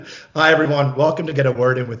Hi, everyone. Welcome to Get a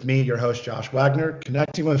Word In with me, your host, Josh Wagner,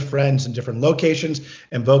 connecting with friends in different locations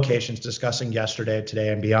and vocations, discussing yesterday, today,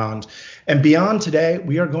 and beyond. And beyond today,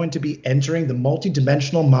 we are going to be entering the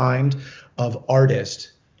multidimensional mind of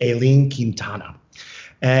artist Aileen Quintana.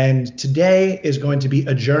 And today is going to be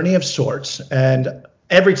a journey of sorts. And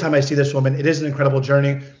every time I see this woman, it is an incredible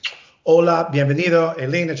journey. Hola, bienvenido.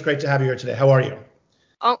 Aileen, it's great to have you here today. How are you?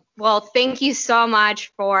 Oh, well, thank you so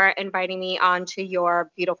much for inviting me onto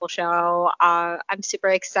your beautiful show. I'm super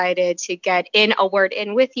excited to get in a word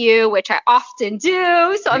in with you, which I often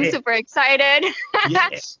do. So I'm super excited.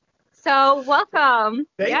 Yes. So welcome.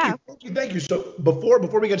 Thank you. So before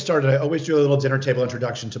we get started, I always do a little dinner table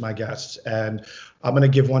introduction to my guests, and I'm going to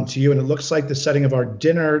give one to you. And it looks like the setting of our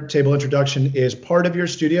dinner table introduction is part of your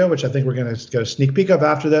studio, which I think we're going to get a sneak peek of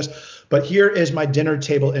after this. But here is my dinner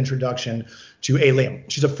table introduction to Aileen.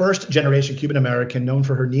 She's a first-generation Cuban American known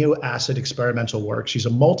for her neo-acid experimental work. She's a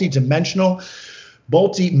multi-dimensional,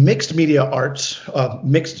 mixed media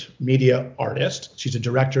artist. She's a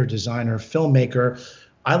director, designer, filmmaker.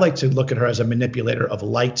 I like to look at her as a manipulator of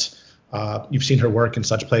light. You've seen her work in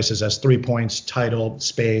such places as 3 Points, Tidal,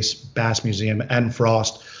 Space, Bass Museum, and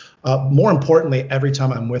Frost. More importantly, every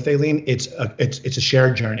time I'm with Aileen, it's a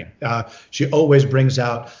shared journey. She always brings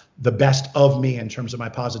out the best of me in terms of my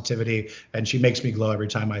positivity, and she makes me glow every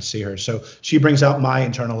time I see her. So she brings out my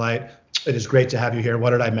internal light. It is great to have you here.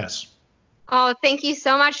 What did I miss? Oh, thank you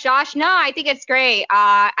so much, Josh. No, I think it's great.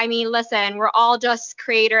 Listen, we're all just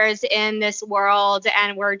creators in this world,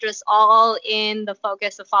 and we're just all in the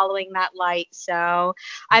focus of following that light. So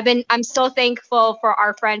I'm so thankful for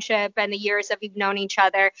our friendship and the years that we've known each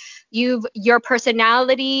other. Your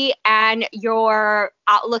personality and your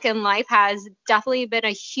outlook in life has definitely been a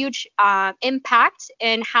huge impact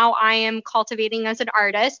in how I am cultivating as an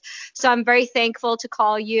artist. So I'm very thankful to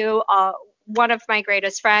call you one of my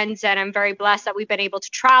greatest friends, and I'm very blessed that we've been able to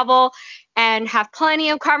travel and have plenty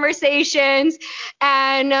of conversations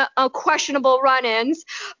and questionable run-ins,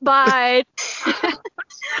 but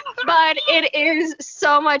but it is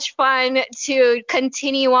so much fun to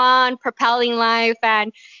continue on propelling life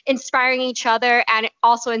and inspiring each other and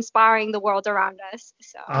also inspiring the world around us.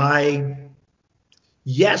 So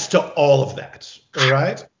yes to all of that. All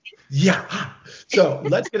right. Yeah. So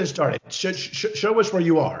let's get it started. Show us where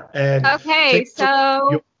you are and okay.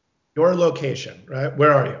 So your location, right?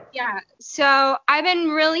 Where are you? Yeah. So I've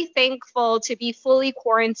been really thankful to be fully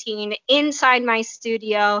quarantined inside my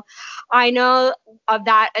studio. I know of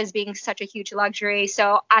that as being such a huge luxury.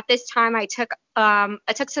 So at this time, I took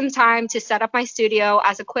some time to set up my studio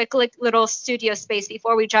as a quick little studio space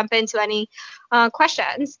before we jump into any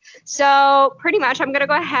questions. So pretty much, I'm gonna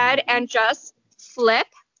go ahead and just flip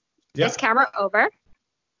this camera over.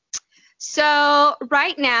 So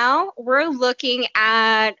right now we're looking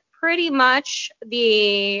at pretty much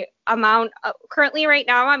the amount currently right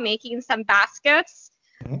now I'm making some baskets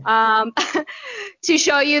to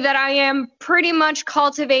show you that I am pretty much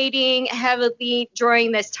cultivating heavily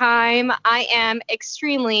during this time. I am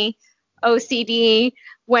extremely OCD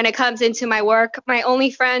when it comes into my work. My only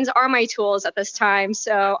friends are my tools at this time,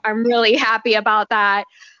 so I'm really happy about that.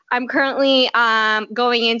 I'm currently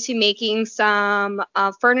going into making some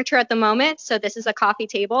furniture at the moment. So this is a coffee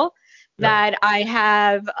table that I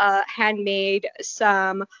have handmade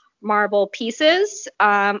some marble pieces.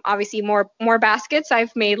 Obviously more baskets.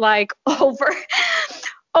 I've made like over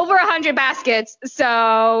 100 baskets.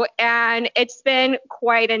 So, and it's been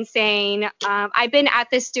quite insane. I've been at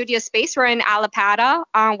this studio space. We're in Alapata.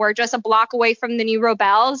 We're just a block away from the new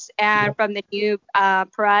Robels and from the new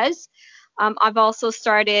Perez. I've also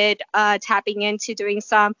started tapping into doing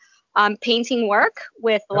some painting work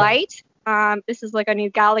with light. This is like a new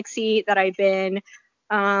galaxy that I've been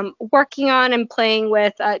working on and playing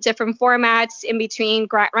with different formats in between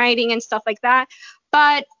grant writing and stuff like that.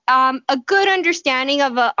 But a good understanding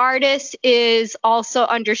of an artist is also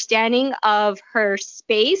understanding of her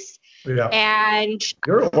space. Yeah. And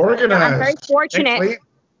you're organized. I'm very fortunate.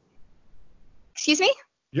 Excuse me?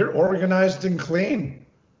 You're organized and clean.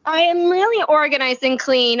 I am really organized and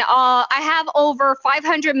clean. I have over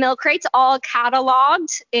 500 milk crates all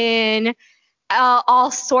cataloged in all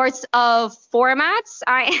sorts of formats.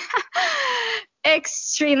 I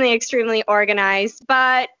extremely organized.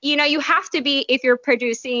 But you have to be if you're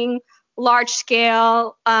producing large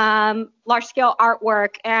scale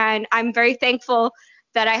artwork. And I'm very thankful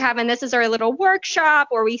that I have. And this is our little workshop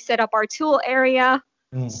where we set up our tool area.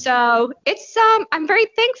 So it's I'm very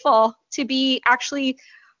thankful to be actually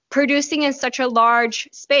producing in such a large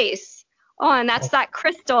space. Oh, and that's that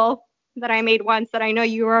crystal that I made once that I know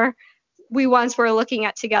we once were looking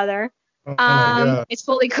at together. Oh my God. It's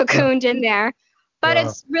fully cocooned in there. But Wow.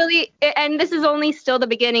 it's really, and this is only still the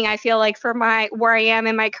beginning, I feel like, for my where I am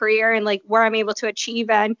in my career and like where I'm able to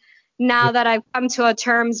achieve. And now that I've come to a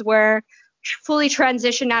terms where fully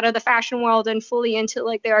transitioned out of the fashion world and fully into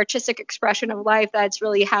like the artistic expression of life, that's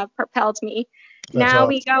really have propelled me. That's Now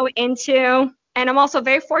we awesome. go into, and I'm also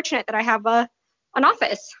very fortunate that I have an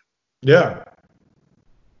office. Yeah.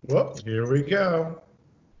 Well, here we go.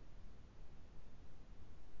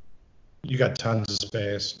 You got tons of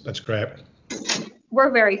space. That's great. We're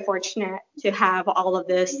very fortunate to have all of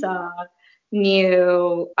this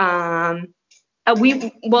new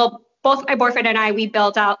both my boyfriend and I, we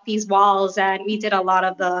built out these walls and we did a lot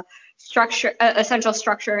of the structure, essential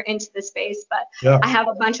structure into the space. But I Yeah. have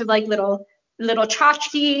a bunch of like little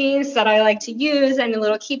tchotchkes that I like to use and a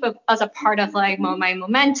little keep as a part of like my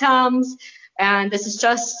momentums. And this is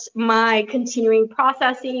just my continuing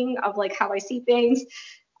processing of like how I see things.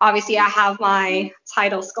 Obviously, I have my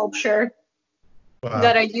title sculpture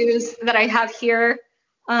that Wow. I use that I have here.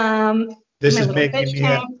 My This is little making fish me.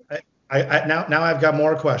 tank. Now I've got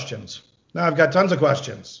more questions. Now I've got tons of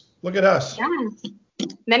questions. Look at us. Yeah.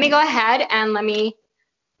 Let me go ahead and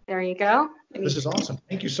there you go. This is awesome.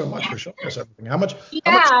 Thank you so much for showing us everything. How much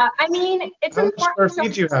Yeah, I mean, it's how much square important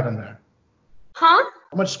feet do you have in there? huh?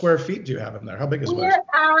 How much square feet do you have in there? How big is the place?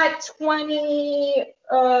 We're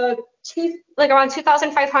at around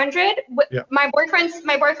 2,500. Yeah. My boyfriend's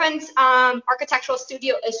architectural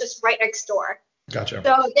studio is just right next door. Gotcha.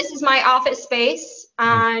 So this is my office space,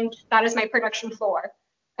 and that is my production floor.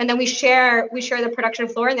 And then we share the production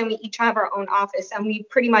floor, and then we each have our own office, and we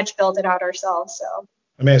pretty much build it out ourselves. So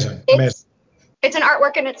Amazing. Amazing. it's an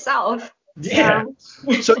artwork in itself. Yeah.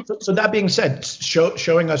 So So that being said,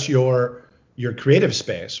 showing us your creative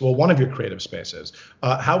space, well, one of your creative spaces,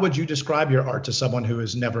 how would you describe your art to someone who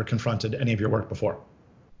has never confronted any of your work before?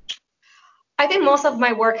 I think most of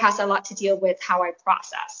my work has a lot to deal with how I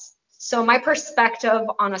process. So my perspective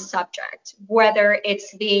on a subject, whether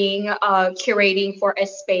it's being curating for a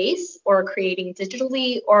space or creating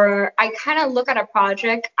digitally, or I kind of look at a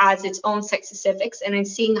project as its own specifics and I'm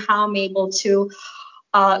seeing how I'm able to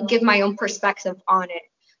give my own perspective on it.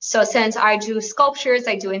 So since I do sculptures,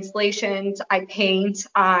 I do installations, I paint,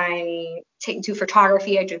 do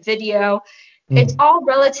photography, I do video. It's Mm. all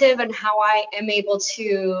relative in how I am able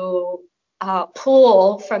to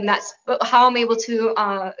pull from that, how I'm able to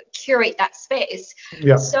curate that space.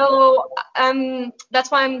 Yeah. So that's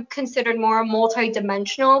why I'm considered more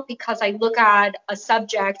multi-dimensional, because I look at a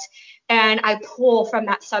subject and I pull from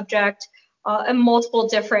that subject in multiple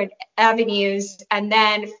different avenues, and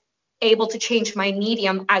then able to change my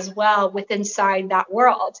medium as well within inside that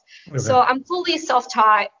world. Okay. So I'm fully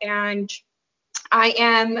self-taught, and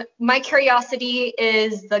my curiosity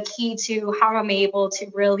is the key to how I'm able to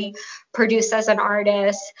really produce as an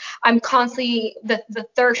artist. I'm constantly the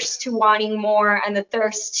thirst to wanting more, and the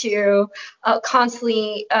thirst to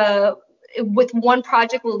constantly with one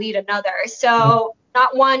project will lead another. So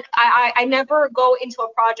not one, I never go into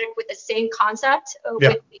a project with the same concept. Yeah.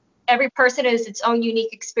 With every person is its own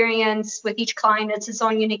unique experience. With each client, it's its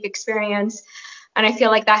own unique experience. And I feel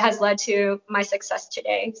like that has led to my success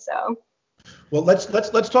today. So. Well, let's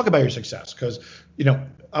talk about your success, because I'm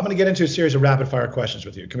going to get into a series of rapid fire questions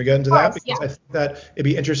with you. Can we get into that? Because Yeah. I think that it'd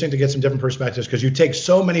be interesting to get some different perspectives, because you take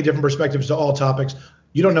so many different perspectives to all topics.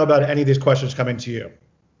 You don't know about any of these questions coming to you.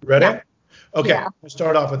 Ready? Yeah. Okay. Yeah. We'll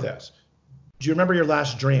start off with this. Do you remember your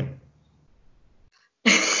last dream?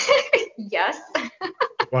 Yes.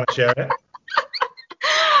 Want to share it?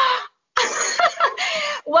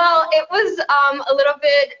 Well, it was a little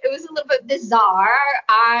bit bizarre.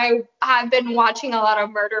 I have been watching a lot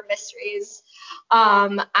of murder mysteries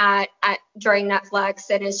at during Netflix,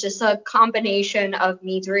 and it's just a combination of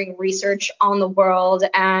me doing research on the world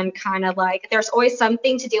and kind of like there's always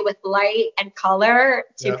something to do with light and color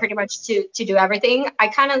to pretty much to do everything. I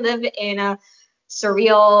kind of live in a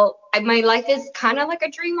surreal, my life is kind of like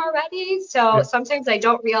a dream already, so sometimes I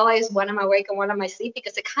don't realize when I'm awake and when I'm asleep,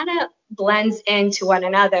 because it kind of blends into one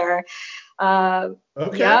another.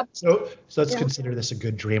 Okay. Yep. So let's consider this a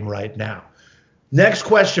good dream right now. Next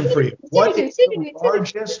question for you. What is the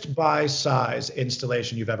largest by size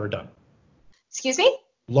installation you've ever done? Excuse me?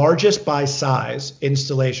 Largest by size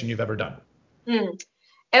installation you've ever done?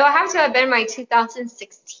 It will have to have been my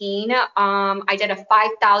 2016. I did a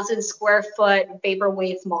 5,000 square foot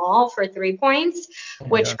vaporwave mall for 3 Points,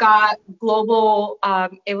 which got global.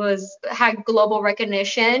 Had global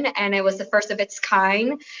recognition, and it was the first of its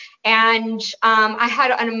kind. And I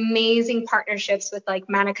had an amazing partnerships with like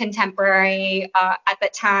Mana Contemporary at the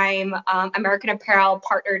time. American Apparel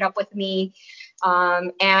partnered up with me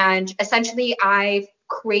And essentially, I've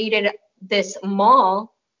created this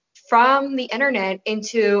mall from the internet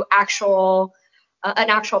into an actual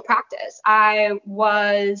practice. I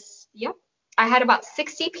had about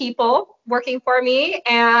 60 people working for me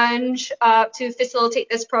and to facilitate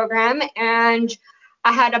this program, and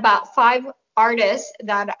I had about 5 artists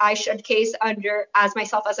that I showcase under as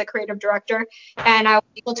myself as a creative director, and I was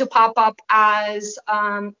able to pop up as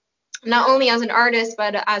not only as an artist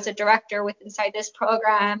but as a director inside this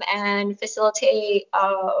program and facilitate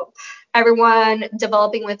everyone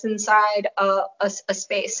developing within inside a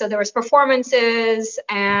space. So there was performances,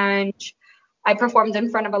 and I performed in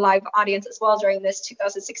front of a live audience as well during this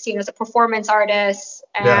 2016 as a performance artist,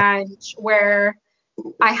 and where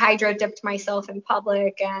I hydro dipped myself in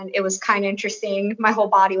public, and it was kind of interesting. My whole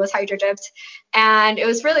body was hydro dipped, and it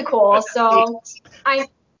was really cool. So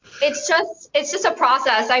it's just a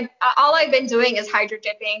process. All I've been doing is hydro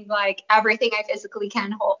dipping like everything I physically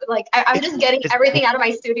can hold. Like I'm just getting everything out of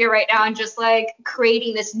my studio right now and just like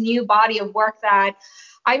creating this new body of work that,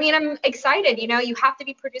 I mean, I'm excited. You know, you have to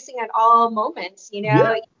be producing at all moments. You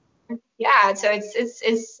know, so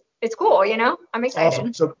it's cool. You know, I'm excited.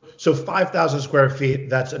 Awesome. So 5,000 square feet.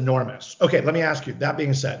 That's enormous. Okay, let me ask you. That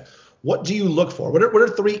being said, what do you look for? What are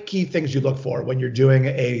 3 key things you look for when you're doing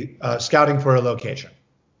a scouting for a location?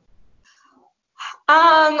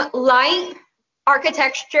 Light,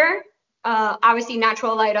 architecture, obviously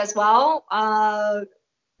natural light as well.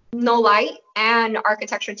 No light and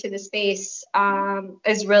architecture to the space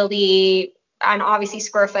is really, and obviously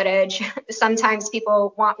square footage. Sometimes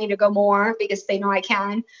people want me to go more because they know I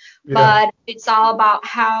can, but it's all about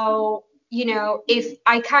how, you know,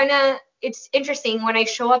 it's interesting when I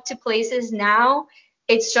show up to places now.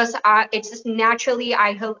 It's just naturally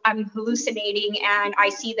I'm hallucinating and I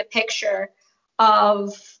see the picture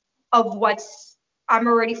of what's, I'm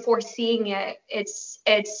already foreseeing it.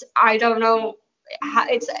 I don't know.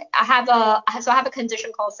 I have a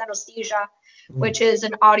condition called synesthesia, which is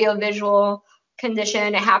an audio visual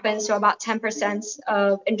condition. It happens to about 10%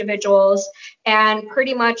 of individuals, and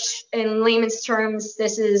pretty much in layman's terms,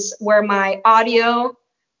 this is where my audio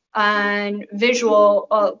and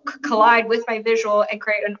visual collide with my visual and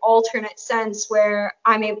create an alternate sense where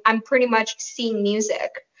I'm pretty much seeing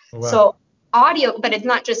music. Wow. So audio, but it's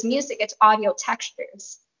not just music, it's audio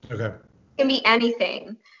textures. Okay. It can be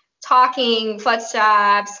anything. Talking,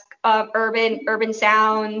 footsteps, urban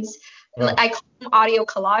sounds. Wow. I call them audio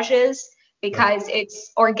collages because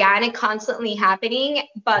it's organic, constantly happening,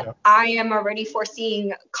 but I am already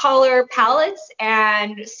foreseeing color palettes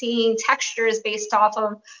and seeing textures based off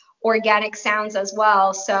of organic sounds as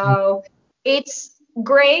well. So it's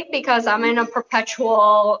great because I'm in a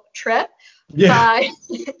perpetual trip. But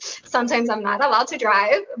sometimes I'm not allowed to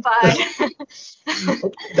drive. But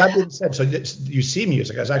that being said, so you see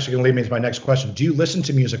music. That's actually going to lead me to my next question. Do you listen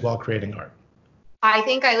to music while creating art? I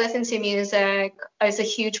think I listen to music as a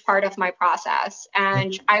huge part of my process,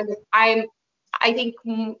 and I think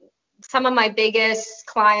some of my biggest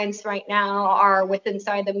clients right now are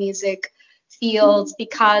inside the music fields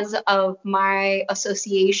because of my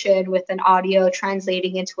association with an audio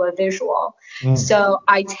translating into a visual. So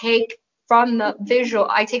I take from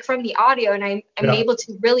the audio, and I'm able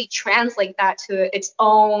to really translate that to its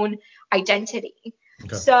own identity.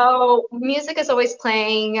 Okay. So music is always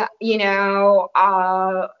playing, you know,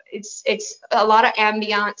 it's a lot of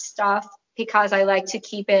ambient stuff because I like to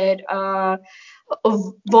keep it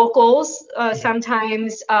vocals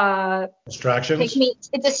sometimes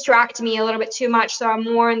distract me a little bit too much, so I'm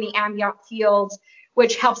more in the ambient field,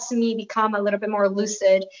 which helps me become a little bit more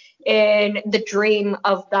lucid in the dream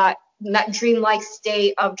of that dreamlike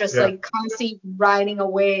state of just like constantly riding a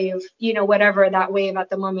wave, you know, whatever that wave at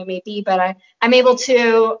the moment may be. But I'm able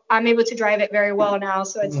to drive it very well now,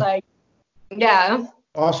 so it's like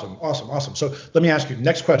Awesome. So let me ask you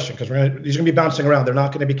next question, because these are gonna be bouncing around. They're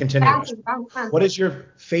not gonna be continuous. What is your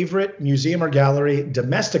favorite museum or gallery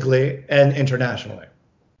domestically and internationally?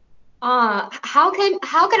 How can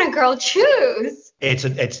a girl choose?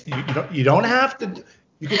 You don't have to.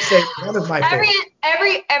 You could say one of my favorites.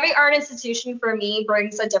 Every art institution for me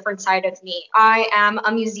brings a different side of me. I am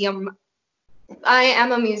a museum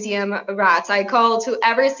rat. I call to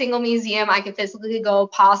every single museum I can physically go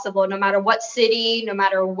possible, no matter what city, no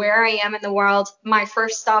matter where I am in the world. My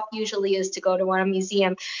first stop usually is to go to a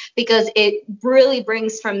museum because it really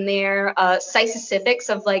brings from there site-specifics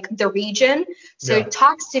of like the region. So it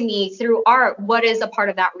talks to me through art what is a part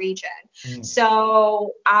of that region.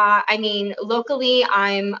 So I mean, locally,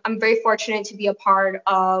 I'm very fortunate to be a part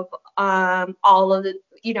of all of the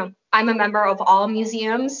I'm a member of all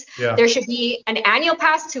museums. Yeah. There should be an annual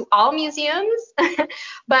pass to all museums, but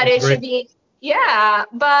That's it great. should be, yeah.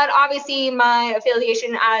 But obviously my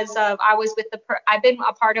affiliation I was with I've been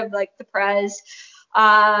a part of like the Perez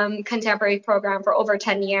contemporary program for over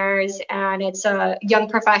 10 years, and it's a young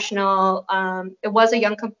professional. It was a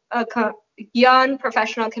young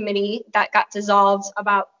professional committee that got dissolved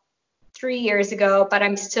about 3 years ago, but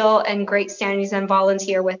I'm still in great standings and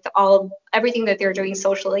volunteer with everything that they're doing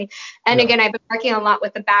socially. And Yeah. again, I've been working a lot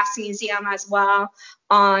with the Bass Museum as well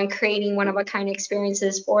on creating one-of-a-kind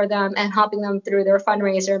experiences for them and helping them through their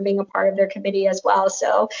fundraiser and being a part of their committee as well.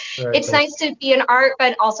 So Very it's cool. nice to be an art,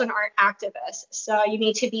 but also an art activist. So you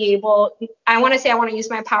need to be able, I want to use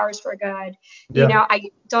my powers for good. Yeah.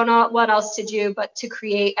 I don't know what else to do but to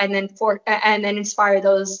create and then inspire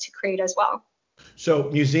those to create as well. So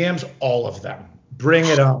museums, all of them. Bring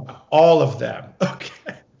it on. All of them.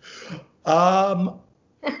 Okay.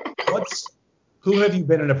 Who have you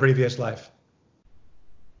been in a previous life?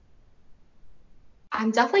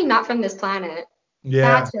 I'm definitely not from this planet.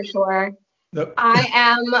 Yeah. That's for sure. Nope.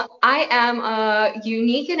 I am a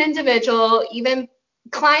unique and individual. Even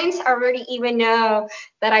clients already even know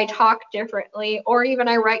that I talk differently or even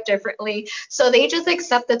I write differently. So they just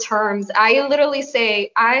accept the terms. I literally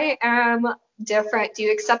say, I am different. Do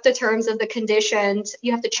you accept the terms of the conditions?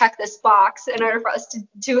 You have to check this box in order for us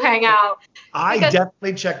to hang out. I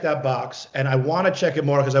definitely check that box, and I want to check it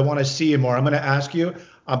more because I want to see you more. I'm going to ask you,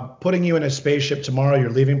 I'm putting you in a spaceship tomorrow.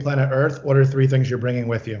 You're leaving planet Earth. What are 3 things you're bringing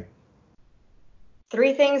with you?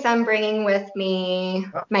 3 things I'm bringing with me.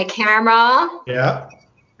 My camera. Yeah.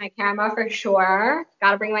 My camera for sure.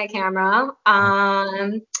 Gotta bring my camera.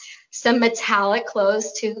 Some metallic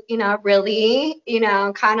clothes to, really,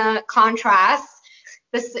 kind of contrast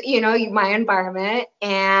this, my environment.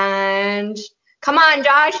 And come on,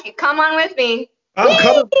 Josh, come on with me. I'm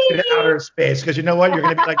coming to outer space because you know what? You're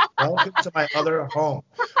going to be like, welcome to my other home.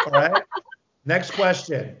 All right. Next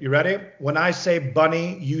question. You ready? When I say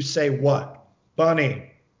bunny, you say what?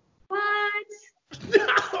 Bunny. What?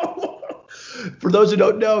 No. For those who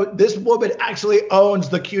don't know, this woman actually owns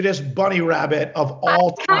the cutest bunny rabbit of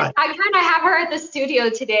all time. I kind of have her at the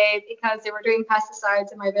studio today because they were doing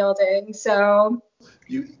pesticides in my building. So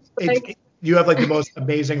you have like the most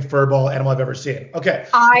amazing furball animal I've ever seen. Okay.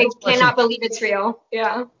 I cannot believe it's real.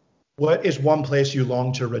 Yeah. What is one place you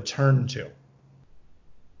long to return to?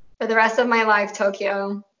 For the rest of my life,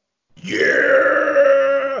 Tokyo.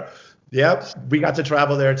 Yeah. Yep. We got to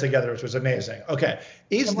travel there together, which was amazing. Okay.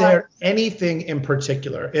 Is there anything in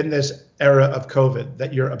particular in this era of COVID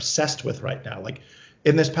that you're obsessed with right now? Like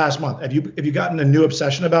in this past month, have you gotten a new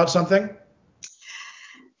obsession about something?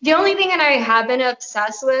 The only thing that I have been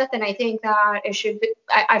obsessed with, and I think that it should be,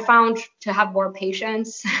 I found to have more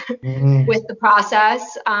patience with the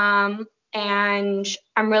process. And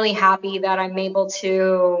I'm really happy that I'm able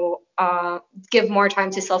to give more time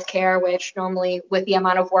to self-care, which normally with the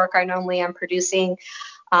amount of work I normally am producing,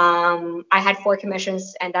 I had 4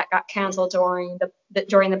 commissions and that got canceled during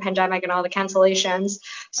the pandemic and all the cancellations.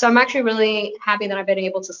 So I'm actually really happy that I've been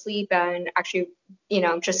able to sleep and actually,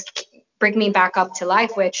 just bring me back up to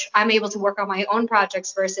life, which I'm able to work on my own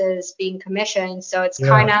projects versus being commissioned. So it's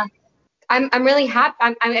kind of, I'm really happy.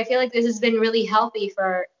 I feel like this has been really healthy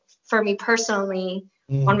for me personally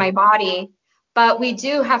on my body. But we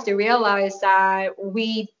do have to realize that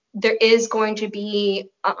there is going to be,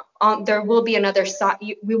 there will be another side.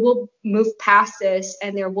 We will move past this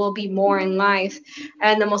and there will be more in life.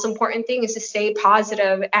 And the most important thing is to stay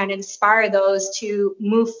positive and inspire those to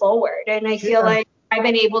move forward. And I feel like I've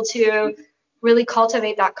been able to really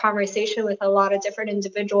cultivate that conversation with a lot of different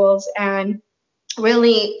individuals and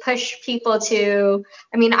really push people to,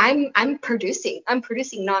 I'm producing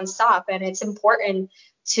nonstop, and it's important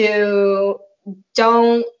to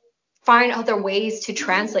don't find other ways to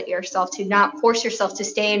translate yourself, to not force yourself to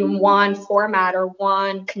stay in one format or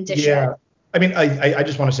one condition. Yeah. I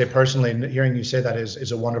just want to say personally, hearing you say that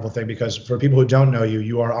is a wonderful thing, because for people who don't know you,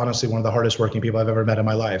 you are honestly one of the hardest working people I've ever met in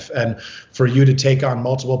my life. And for you to take on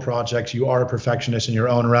multiple projects, you are a perfectionist in your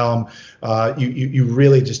own realm. You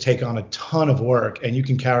really just take on a ton of work, and you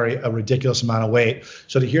can carry a ridiculous amount of weight.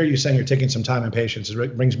 So to hear you saying you're taking some time and patience,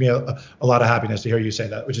 it brings me a lot of happiness to hear you say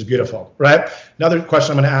that, which is beautiful, right? Another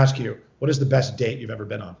question I'm going to ask you, what is the best date you've ever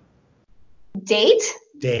been on? Date.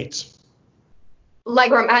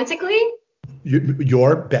 Like romantically?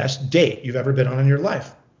 Your best date you've ever been on in your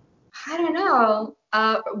life? I don't know.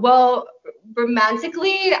 Well,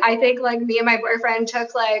 romantically, I think like me and my boyfriend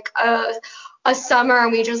took like a summer,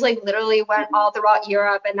 and we just like literally went all throughout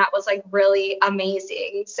Europe, and that was like really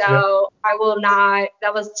amazing. So Yeah. I will not,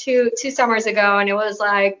 that was two summers ago, and it was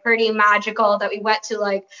like pretty magical that we went to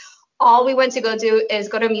like, all we went to go do is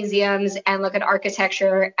go to museums and look at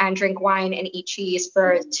architecture and drink wine and eat cheese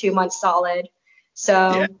for 2 months solid.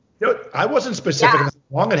 Yeah. So I wasn't specific yeah. on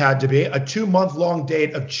how long it had to be. A 2 month long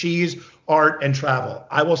date of cheese, art, and travel.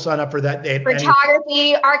 I will sign up for that date.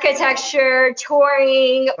 Photography, architecture,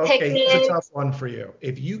 touring, Okay, here's a tough picnics, one for you.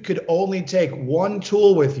 If you could only take one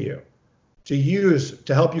tool with you to use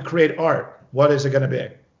to help you create art, what is it going to be?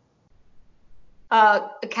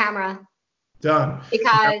 a camera, Done.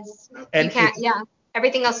 because you And can't, yeah,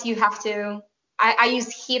 everything else you have to, I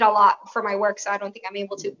use heat a lot for my work, so I don't think I'm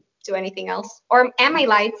able to do anything else. And my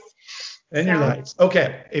lights. your So lights.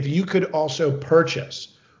 Okay, if you could also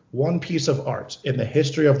purchase one piece of art in the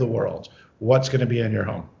history of the world, what's going to be in your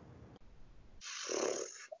home?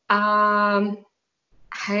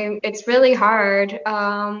 it's really hard.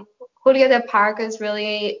 Julio de Parc is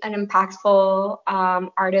really an impactful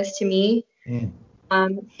artist to me. Mm.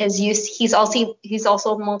 He's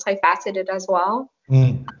also multifaceted as well.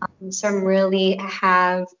 Mm. Some really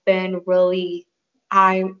have been really,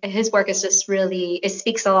 his work is just really, it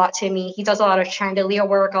speaks a lot to me. He does a lot of chandelier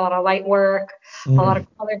work, a lot of light work, a lot of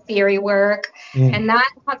color theory work, and that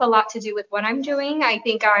has a lot to do with what I'm doing. I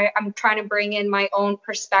think I'm trying to bring in my own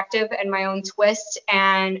perspective and my own twist,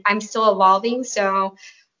 and I'm still evolving. So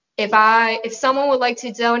if someone would like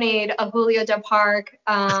to donate a Julio de Parc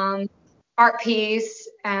art piece,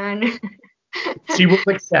 and She will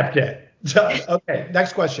accept it. Okay,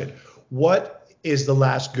 next question. What is the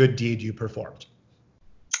last good deed you performed?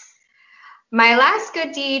 my last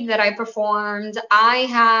good deed that I performed, I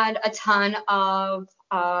had a ton of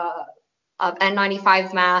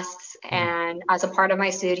N95 masks, and as a part of my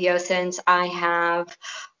studio, since I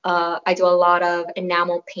do a lot of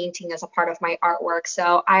enamel painting as a part of my artwork,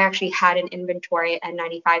 so I actually had an inventory of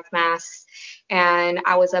N95 masks, and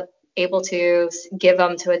I was able to give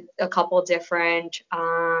them to a couple different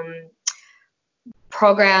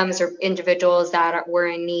programs or individuals that were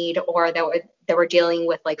in need, or that were dealing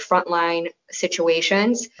with like frontline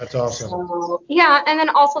situations. That's awesome. So yeah, and then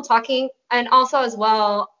also as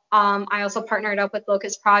well, I also partnered up with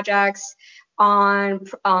Locust Projects on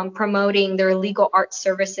promoting their legal art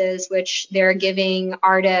services, which they're giving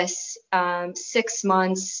artists 6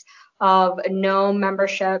 months of no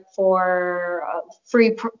membership for a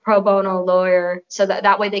free pro bono lawyer, so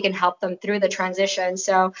that way they can help them through the transition.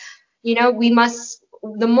 So,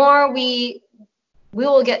 the more we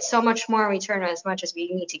will get so much more in return as much as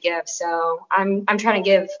we need to give. So I'm trying to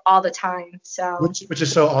give all the time. So which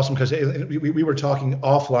is so awesome, because we were talking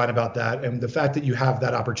offline about that, and the fact that you have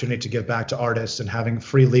that opportunity to give back to artists and having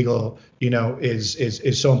free legal,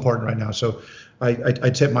 is so important right now. So I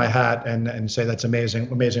tip my hat and say that's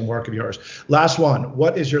amazing work of yours. Last one.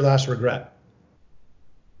 What is your last regret?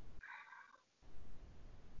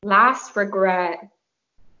 Last regret.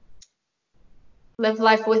 Live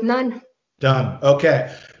life with none. Done.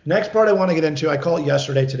 Okay. Next part I want to get into, I call it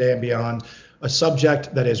Yesterday, Today, and Beyond, a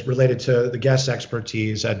subject that is related to the guest's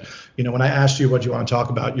expertise. And, when I asked you what you want to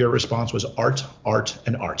talk about, your response was art,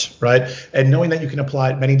 and art, right? And knowing that you can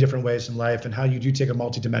apply it many different ways in life and how you do take a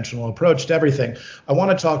multidimensional approach to everything, I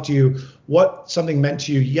want to talk to you what something meant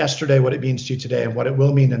to you yesterday, what it means to you today, and what it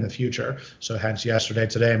will mean in the future. So hence Yesterday,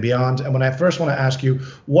 Today, and Beyond. And when I first want to ask you,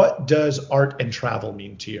 what does art and travel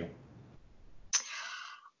mean to you?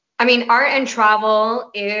 I mean, art and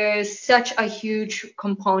travel is such a huge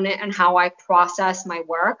component in how I process my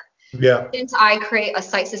work. Yeah. Since I create a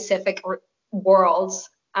site-specific worlds,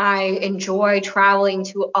 I enjoy traveling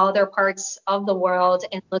to other parts of the world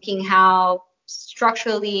and looking how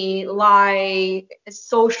structurally,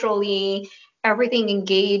 socially, everything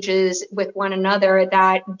engages with one another.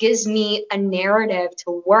 That gives me a narrative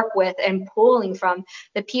to work with, and pulling from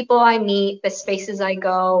the people I meet, the spaces I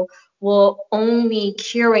go, will only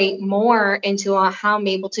curate more into how I'm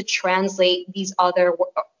able to translate these other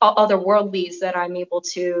worldlies that I'm able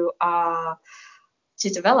to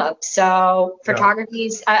develop. So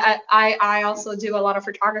photography's, I also do a lot of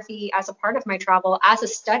photography as a part of my travel, as a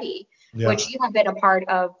study, which you have been a part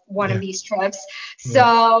of one of these trips.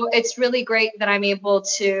 So it's really great that I'm able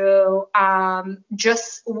to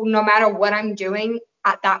just, no matter what I'm doing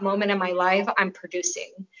at that moment in my life, I'm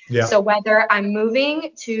producing. So whether I'm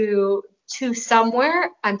moving to somewhere,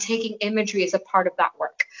 I'm taking imagery as a part of that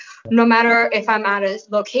work. No matter if I'm at a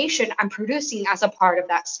location, I'm producing as a part of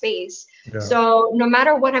that space. So no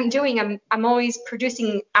matter what I'm doing, I'm always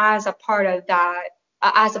producing as a part of that,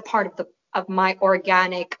 as a part of my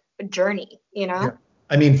organic journey,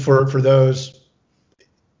 I mean, for those,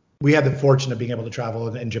 we had the fortune of being able to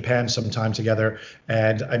travel in Japan sometime together.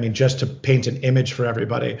 And I mean, just to paint an image for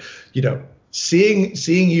everybody, you know, seeing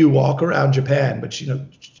you walk around Japan, but, you know,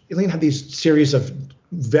 Elaine had these series of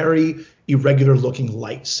very irregular looking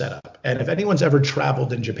lights set up. And if anyone's ever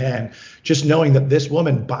traveled in Japan, just knowing that this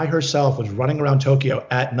woman by herself was running around Tokyo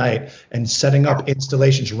at night and setting up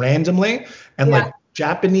installations randomly, and like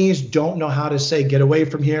Japanese don't know how to say get away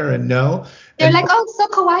from here and no. They're and like, oh, so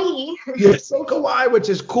kawaii. Yeah, so kawaii, which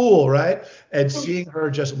is cool, right? And seeing her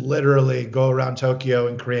just literally go around Tokyo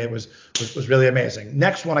and create was really amazing.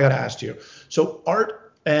 Next one I got to ask you. So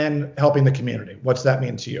art and helping the community, what's that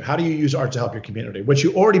mean to you? How do you use art to help your community? Which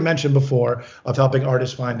you already mentioned before of helping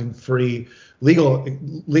artists finding free legal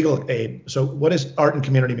aid. So what does art and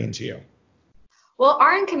community mean to you? Well,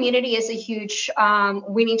 art and community is a huge,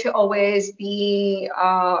 we need to always be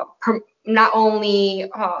not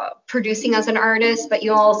only producing as an artist, but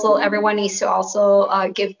everyone needs to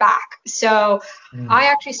also give back. So I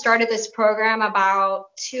actually started this program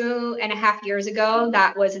about 2.5 years ago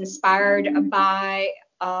that was inspired by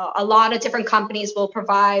a lot of different companies will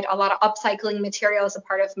provide a lot of upcycling material as a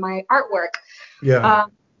part of my artwork. Yeah.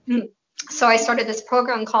 So I started this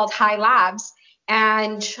program called High Labs,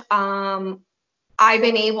 and I've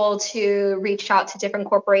been able to reach out to different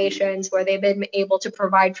corporations where they've been able to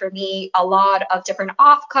provide for me a lot of different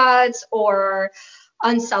offcuts or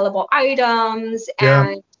unsellable items. Yeah.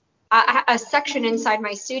 And a section inside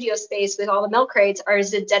my studio space with all the milk crates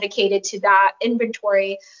is dedicated to that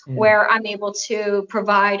inventory, where I'm able to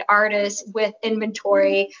provide artists with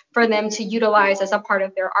inventory for them to utilize as a part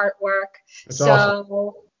of their artwork. That's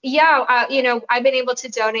awesome. Yeah, you know, I've been able to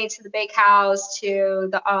donate to the Bakehouse, to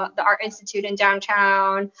the Art Institute in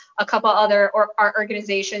downtown, a couple other art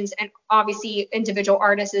organizations, and obviously individual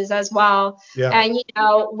artists as well. Yeah. And, you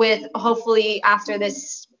know, with hopefully after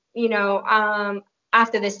this, you know,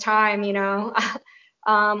 after this time, you know,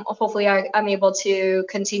 hopefully I'm able to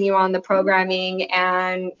continue on the programming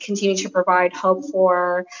and continue to provide hope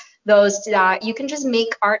for those that you can just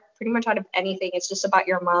make art pretty much out of anything. It's just about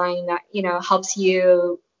your mind that, you know, helps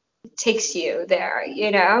you, takes you there,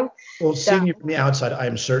 you know. Well, seeing you from the outside, I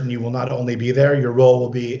am certain you will not only be there, your role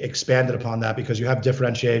will be expanded upon that, because you have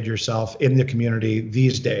differentiated yourself in the community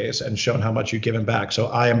these days and shown how much you've given back. So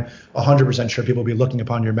I am 100% sure people will be looking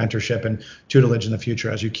upon your mentorship and tutelage in the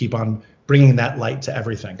future as you keep on bringing that light to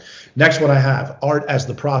everything. Next one I have, art as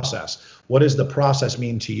the process. What does the process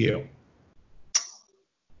mean to you?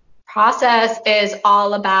 Process is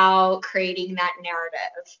all about creating that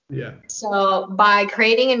narrative. Yeah. So by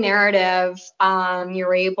creating a narrative,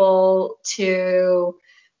 you're able to,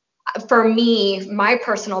 for me, my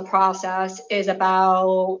personal process is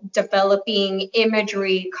about developing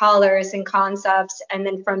imagery, colors, and concepts, and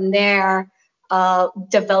then from there,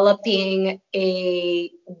 developing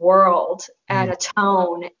a world and a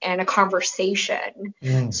tone and a conversation.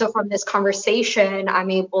 So from this conversation, I'm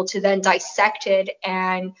able to then dissect it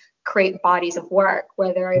and create bodies of work,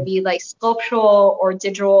 whether it be like sculptural or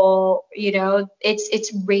digital, you know,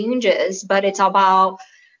 it's ranges, but it's about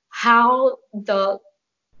how the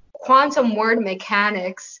quantum word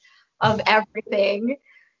mechanics of everything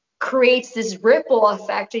creates this ripple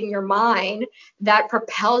effect in your mind that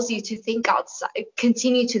propels you to think outside,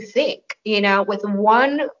 continue to think, you know, with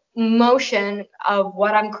one motion of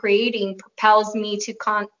what I'm creating propels me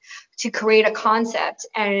to create a concept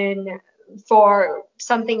and for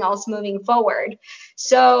something else moving forward.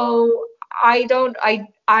 So I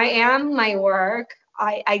am my work.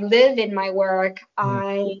 I live in my work.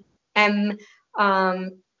 I am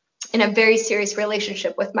in a very serious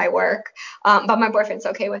relationship with my work, but my boyfriend's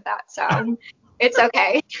okay with that, so it's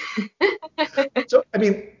okay. So, I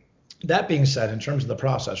mean, that being said, in terms of the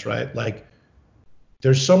process, right? Like,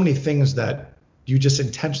 there's so many things that you just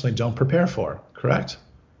intentionally don't prepare for, correct?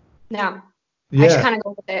 No. Yeah. I just kind of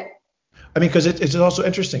go with it. I mean, because it's also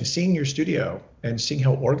interesting seeing your studio and seeing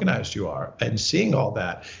how organized you are and seeing all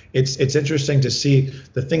that. It's interesting to see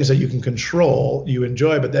the things that you can control, you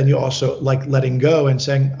enjoy, but then you also like letting go and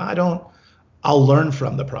saying, I'll learn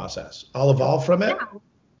from the process. I'll evolve from it. Yeah.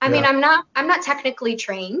 I mean, I'm not technically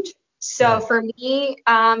trained. So for me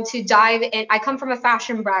to dive in, I come from a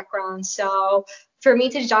fashion background. So for me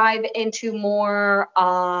to dive into more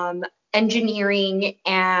engineering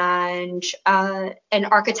and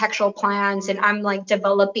architectural plans, and I'm like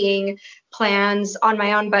developing plans on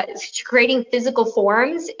my own, but creating physical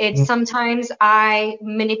forms, it's sometimes I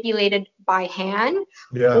manipulate it by hand,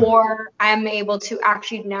 or I'm able to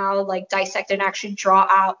actually now like dissect and actually draw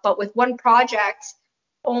out. But with one project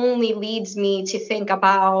only leads me to think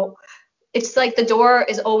about it's like the door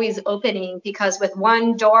is always opening, because with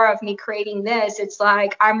one door of me creating this, it's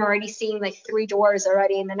like I'm already seeing like 3 doors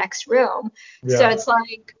already in the next room. Yeah. So it's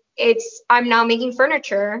like I'm now making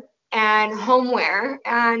furniture and homeware,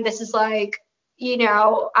 and this is like,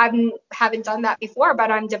 I haven't done that before, but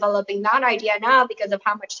I'm developing that idea now because of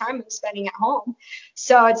how much time I'm spending at home.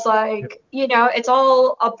 So it's like, it's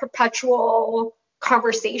all a perpetual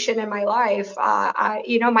conversation in my life.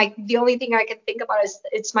 The only thing I can think about is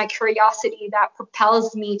it's my curiosity that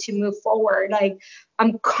propels me to move forward. Like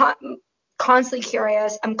I'm constantly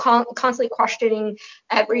curious. I'm constantly questioning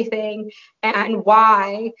everything, and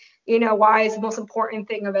why is the most important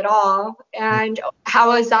thing of it all, and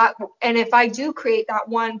how is that, and if I do create that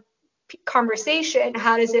one conversation,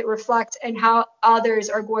 how does it reflect and how others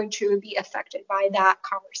are going to be affected by that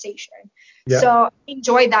conversation. So I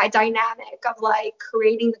enjoy that dynamic of like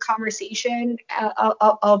creating the conversation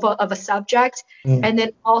of a subject, and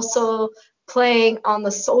then also playing on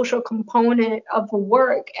the social component of the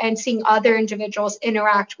work and seeing other individuals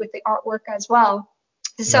interact with the artwork as well.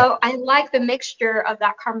 So I like the mixture of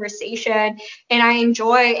that conversation, and I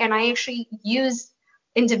enjoy, and I actually use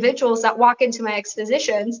individuals that walk into my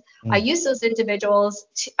expositions. I use those individuals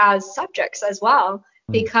as subjects as well,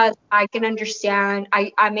 because I can understand,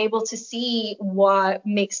 I'm able to see what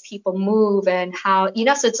makes people move and how,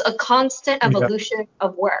 so it's a constant evolution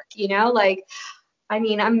of work, like, I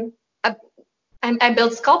mean, I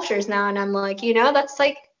build sculptures now, and I'm like, that's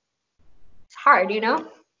like, it's hard,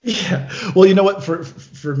 Yeah. Well, you know what?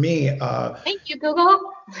 For me. Thank you,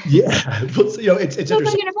 Google. Yeah. Well, it's Google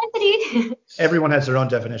interesting. University. Everyone has their own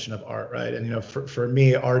definition of art, right? And for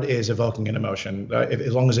me, art is evoking an emotion.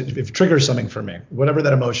 As long as if it triggers something for me, whatever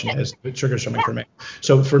that emotion is, it triggers something for me.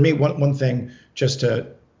 So for me, one thing, just to,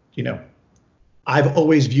 I've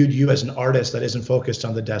always viewed you as an artist that isn't focused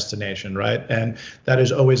on the destination, right? And that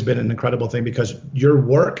has always been an incredible thing, because your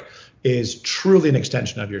work is truly an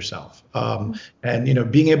extension of yourself. And,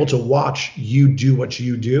 being able to watch you do what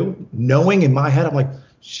you do, knowing in my head, I'm like,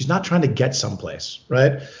 she's not trying to get someplace,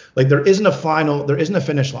 right? Like there isn't a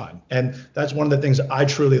finish line. And that's one of the things I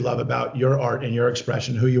truly love about your art and your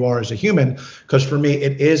expression, who you are as a human, because for me,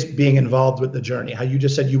 it is being involved with the journey. How you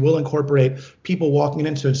just said you will incorporate people walking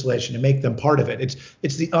into installation and make them part of it.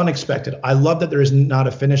 It's the unexpected. I love that there is not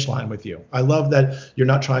a finish line with you. I love that you're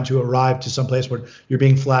not trying to arrive to some place where you're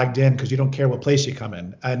being flagged in because you don't care what place you come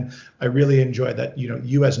in. And I really enjoy that,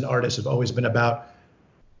 you as an artist have always been about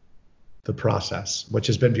the process, which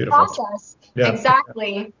has been beautiful. Process. Yeah.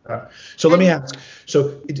 Exactly. So let me ask,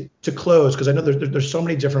 to close, because I know there's so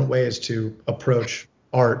many different ways to approach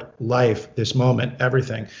art, life, this moment,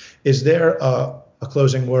 everything. Is there a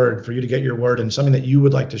closing word for you to get your word and something that you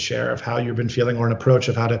would like to share of how you've been feeling, or an approach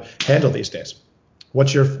of how to handle these days?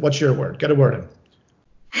 What's your word? Get a word in.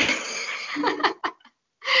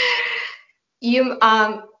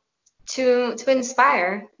 To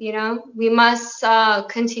inspire, we must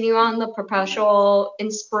continue on the perpetual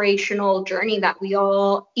inspirational journey that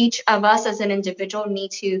each of us as an individual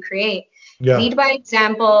need to create. Lead by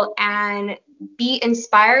example and be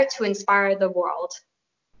inspired to inspire the world.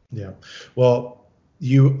 Yeah. Well,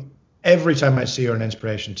 every time I see you are an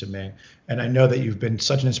inspiration to me. And I know that you've been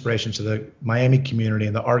such an inspiration to the Miami community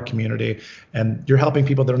and the art community. And you're helping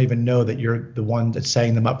people that don't even know that you're the one that's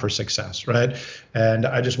setting them up for success, right? And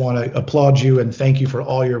I just want to applaud you and thank you for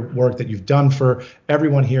all your work that you've done for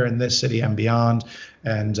everyone here in this city and beyond.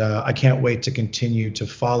 And I can't wait to continue to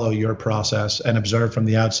follow your process and observe from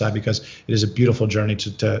the outside, because it is a beautiful journey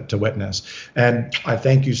to witness. And I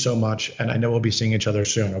thank you so much. And I know we'll be seeing each other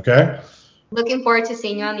soon, okay? Looking forward to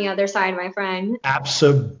seeing you on the other side, my friend.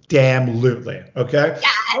 Absolutely. Okay?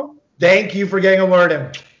 Yeah. Thank you for getting a word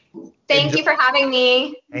in. Thank you for having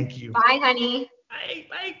me. Thank you. Bye, honey.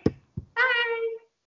 Bye. Bye.